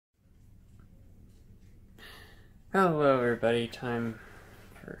Hello everybody, time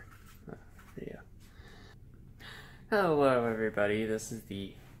for a video. Hello everybody, this is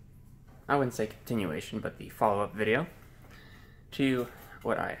the, I wouldn't say continuation, but the follow-up video to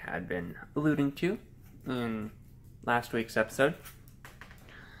what I had been alluding to in last week's episode.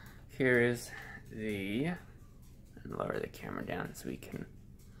 Here is the, lower the camera down so we can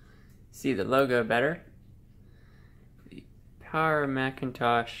see the logo better. The Power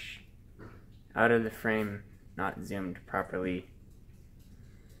Macintosh out of the frame, not zoomed properly.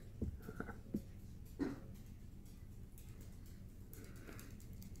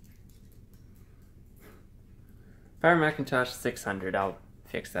 Power Macintosh 600, I'll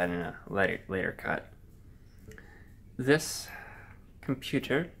fix that in a later cut. This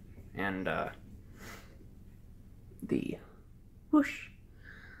computer and the whoosh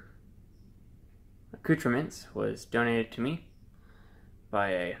accoutrements was donated to me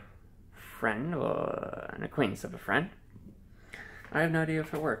by a friend, an acquaintance of a friend. I have no idea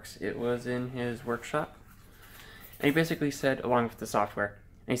if it works. It was in his workshop, and he basically said, along with the software,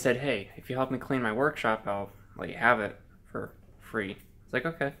 and he said, hey, if you help me clean my workshop, I'll let you have it for free. It's like,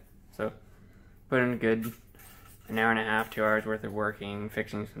 okay. So put in a good an hour and a half, 2 hours worth of working,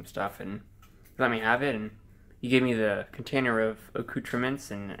 fixing some stuff, and he let me have it, and he gave me the container of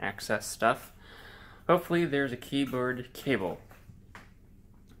accoutrements and excess stuff. Hopefully there's a keyboard cable.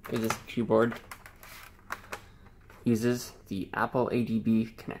 This keyboard uses the Apple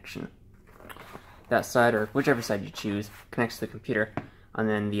ADB connection. That side, or whichever side you choose, connects to the computer, and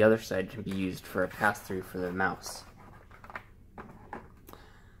then the other side can be used for a pass-through for the mouse.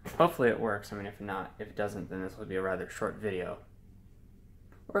 Hopefully it works. I mean, if it doesn't, then this will be a rather short video.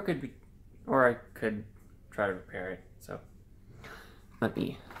 Or I could try to repair it. So let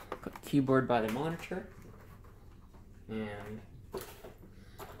me put the keyboard by the monitor, and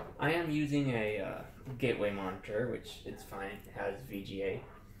I am using a gateway monitor, which it's fine. It has VGA.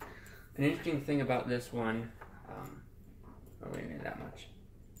 An interesting thing about this one, oh wait a minute, that much.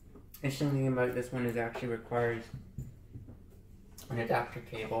 Interesting thing about this one is it actually requires an adapter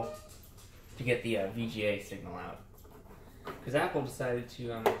cable to get the VGA signal out. Because Apple decided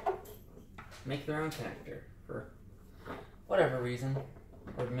to make their own connector for whatever reason,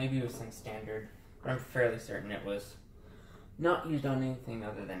 or maybe it was some standard, but I'm fairly certain it was not used on anything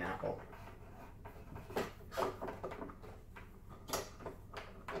other than Apple.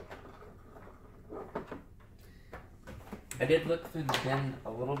 I did look through the bin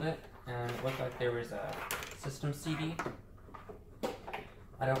a little bit, and it looked like there was a system CD.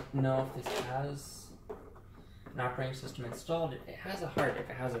 I don't know if this has an operating system installed. It has a hard drive.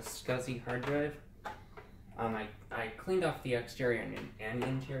 It has a SCSI hard drive. I cleaned off the exterior and the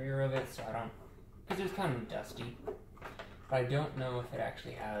interior of it, so I don't, because it was kind of dusty. But I don't know if it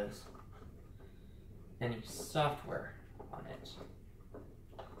actually has any software on it.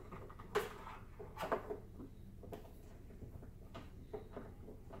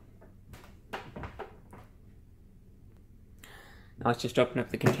 Now let's just open up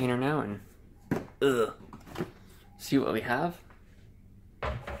the container now and see what we have.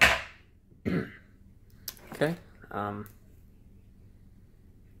 Okay,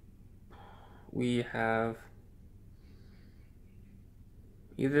 we have,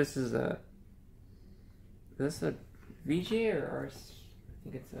 either this is a VGA or I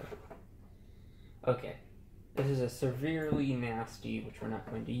think it's a, okay, this is a severely nasty, which we're not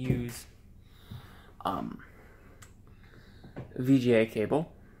going to use, VGA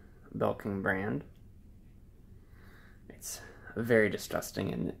cable, Belkin brand. It's very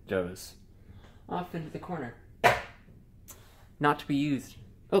disgusting, and it goes off into the corner. Not to be used.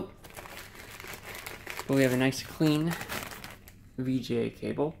 Oh! But we have a nice clean VGA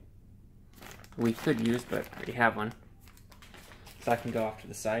cable. We could use, but I already have one. So I can go off to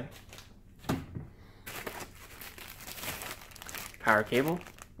the side. Power cable,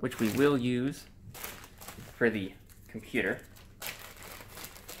 which we will use for the computer.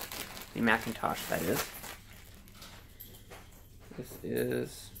 The Macintosh, that is. This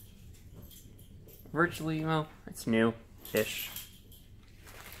is virtually, well, it's new-ish.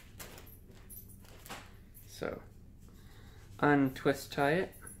 So, untwist tie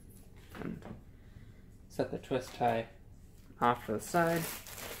it, and set the twist tie off to the side.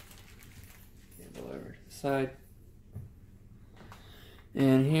 Cable over to the side.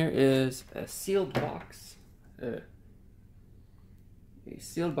 And here is a sealed box. A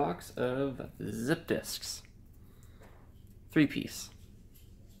sealed box of zip disks. 3-piece.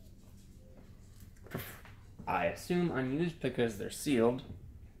 I assume unused because they're sealed.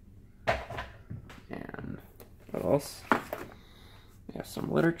 And what else? We have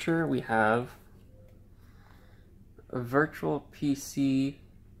some literature. We have a virtual PC.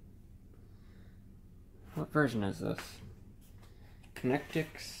 What version is this?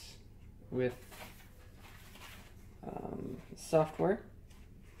 Connectix with software.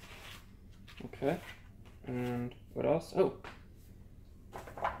 Okay. And what else? Oh,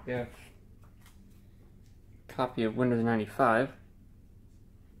 we have a copy of Windows 95.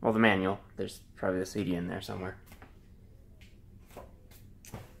 Well, the manual. There's probably the CD in there somewhere.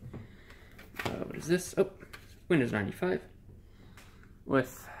 What is this? Oh, Windows 95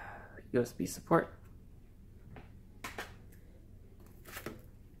 with USB support.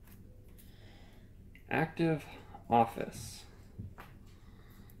 Active Office.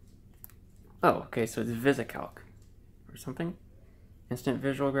 Oh, okay, so it's VisiCalc or something. Instant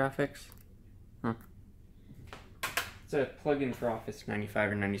Visual Graphics. Huh. It's a plugin for Office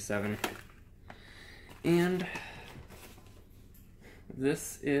 95 or 97. And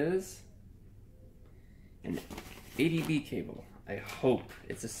this is an ADB cable. I hope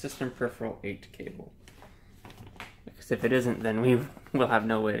it's a System Peripheral 8 cable. Because if it isn't, then we will have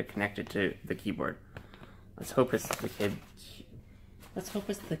no way to connect it to the keyboard. Let's hope it's the cable. Let's hope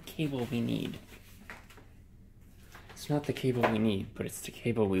it's the cable we need. It's not the cable we need, but it's the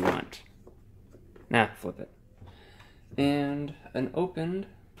cable we want. Nah, flip it. And an opened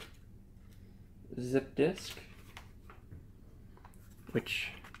zip disk,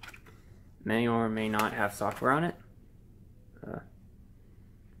 which may or may not have software on it. What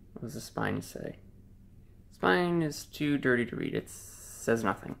does the spine say? Spine is too dirty to read. It says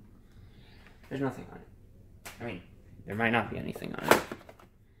nothing. There's nothing on it. I mean, there might not be anything on it.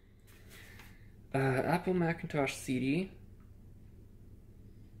 Apple Macintosh CD.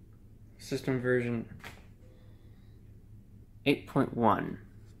 System version 8.1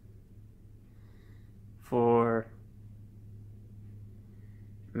 for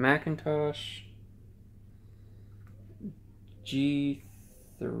Macintosh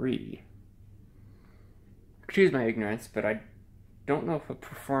G3. Excuse my ignorance, but I don't know if a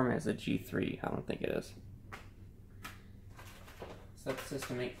Performa is a G3. I don't think it is. So that's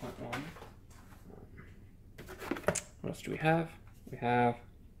System 8.1. What else do we have? We have...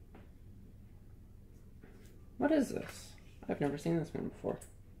 What is this? I've never seen this one before.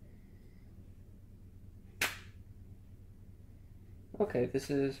 Okay, this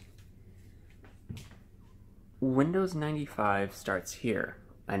is... Windows 95 starts here,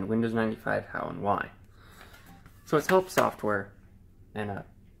 and Windows 95 how and why. So it's help software and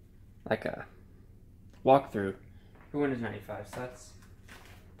like a walkthrough for Windows 95, so that's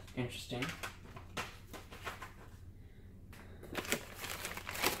interesting.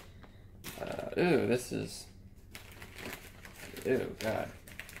 Ooh, this is... Ooh, God.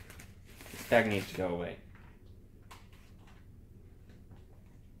 This bag needs to go away.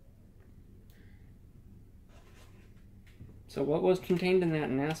 So what was contained in that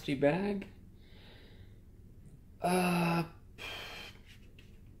nasty bag?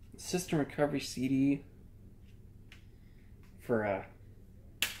 System recovery CD for a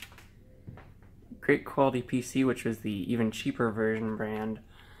great quality PC, which was the even cheaper version brand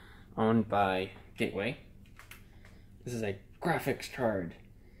owned by Gateway. This is a graphics card.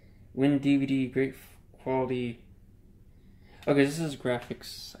 WinDVD, great quality. Okay, this is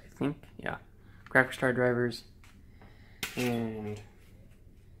graphics, I think. Yeah. Graphics card drivers. And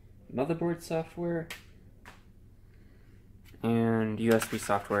motherboard software. And USB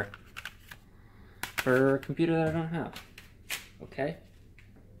software. For a computer that I don't have. Okay.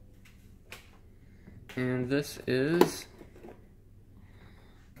 And this is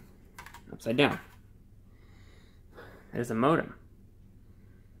upside down. There's a modem,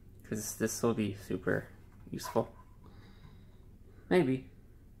 because this will be super useful. Maybe.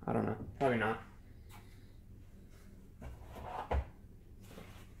 I don't know. Probably not.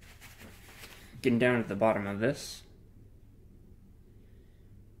 Getting down to the bottom of this.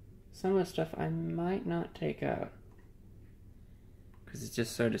 Some of the stuff I might not take out, because it's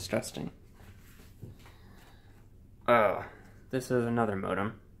just so disgusting. Oh, this is another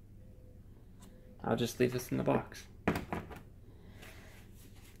modem. I'll just leave this in the box.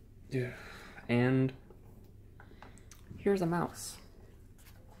 And here's a mouse.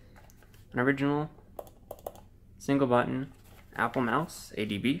 An original single button Apple mouse,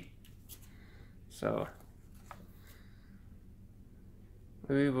 ADB. So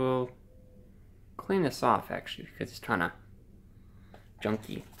we will clean this off actually, because it's kind of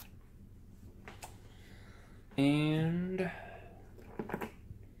junky. And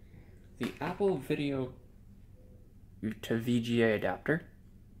the Apple video to VGA adapter.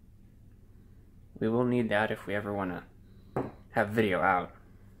 We will need that if we ever want to have video out.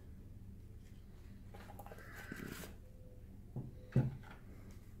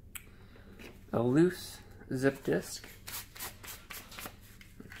 a loose zip disk.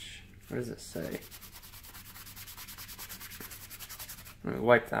 What does it say? Let me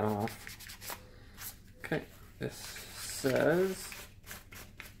wipe that off. Okay, this says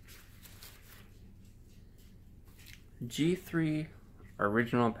G3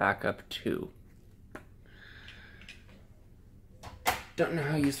 Original Backup 2. Don't know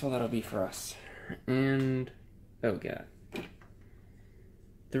how useful that'll be for us. And, oh god.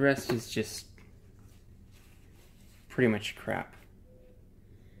 The rest is just pretty much crap.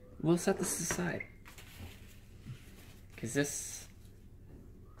 We'll set this aside. Because this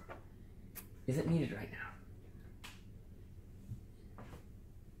isn't needed right now.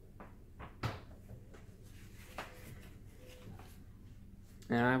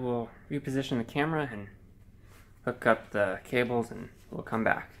 And I will reposition the camera and hook up the cables and we'll come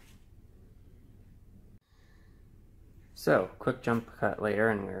back. So, quick jump cut later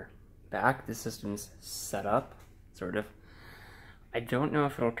and we're back. The system's set up, sort of. I don't know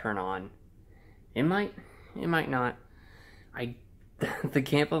if it'll turn on. It might not. The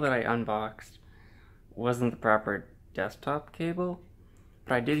cable that I unboxed wasn't the proper desktop cable,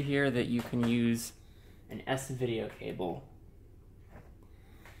 but I did hear that you can use an S-video cable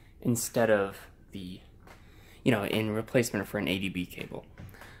instead of the, in replacement for an ADB cable.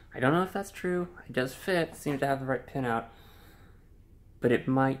 I don't know if that's true. It does fit, it seems to have the right pinout, but it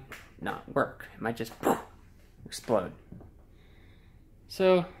might not work. It might just explode.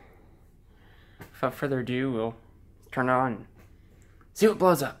 So, without further ado, we'll turn it on and see what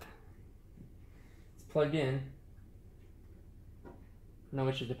blows up. It's plugged in. Now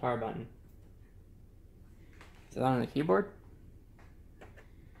which is the power button? Is it on the keyboard?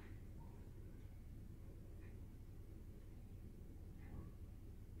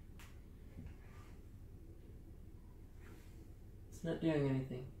 It's not doing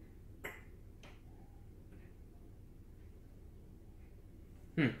anything.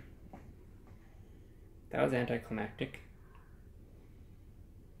 That was anticlimactic.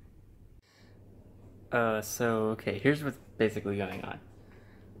 Okay, here's what's basically going on.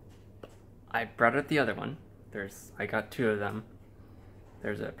 I brought out the other one. I got two of them.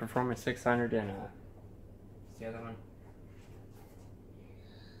 There's a Performa 600 and what's the other one?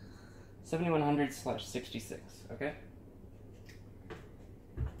 7100/66, okay?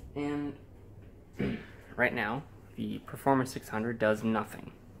 And right now, the Performa 600 does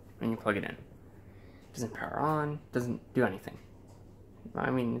nothing when you plug it in. Doesn't power on, doesn't do anything.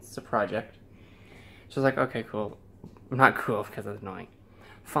 I mean, it's a project. So I was like, okay, cool. Not cool because it's annoying.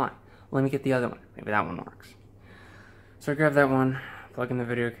 Fine, let me get the other one. Maybe that one works. So I grabbed that one, plug in the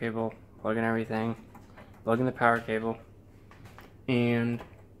video cable, plug in everything, plug in the power cable, and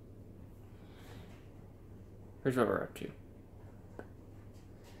here's what we're up to.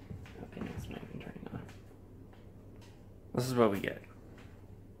 Okay, no, it's not even turning on. This is what we get.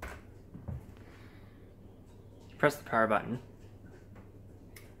 Press the power button,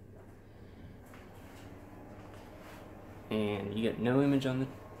 and you get no image on the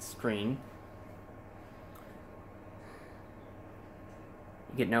screen.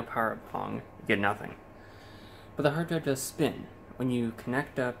 You get no power pong. You get nothing. But the hard drive does spin. When you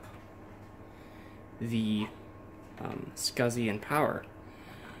connect up the SCSI and power,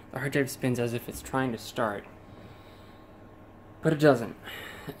 the hard drive spins as if it's trying to start, but it doesn't.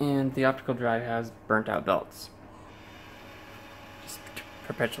 And the optical drive has burnt out belts.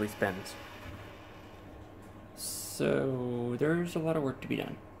 Perpetually spins. So there's a lot of work to be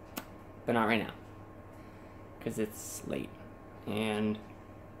done, but not right now because it's late, and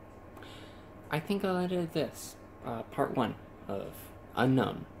I think I'll edit this part 1 of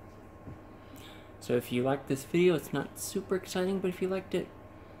Unknown. So if you liked this video, it's not super exciting, but if you liked it,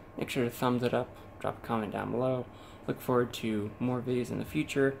 make sure to thumbs it up, drop a comment down below. Look forward to more videos in the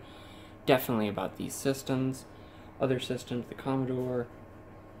future, definitely about these systems, other systems, the Commodore,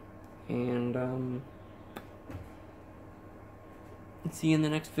 and see you in the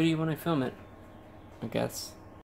next video when I film it, I guess.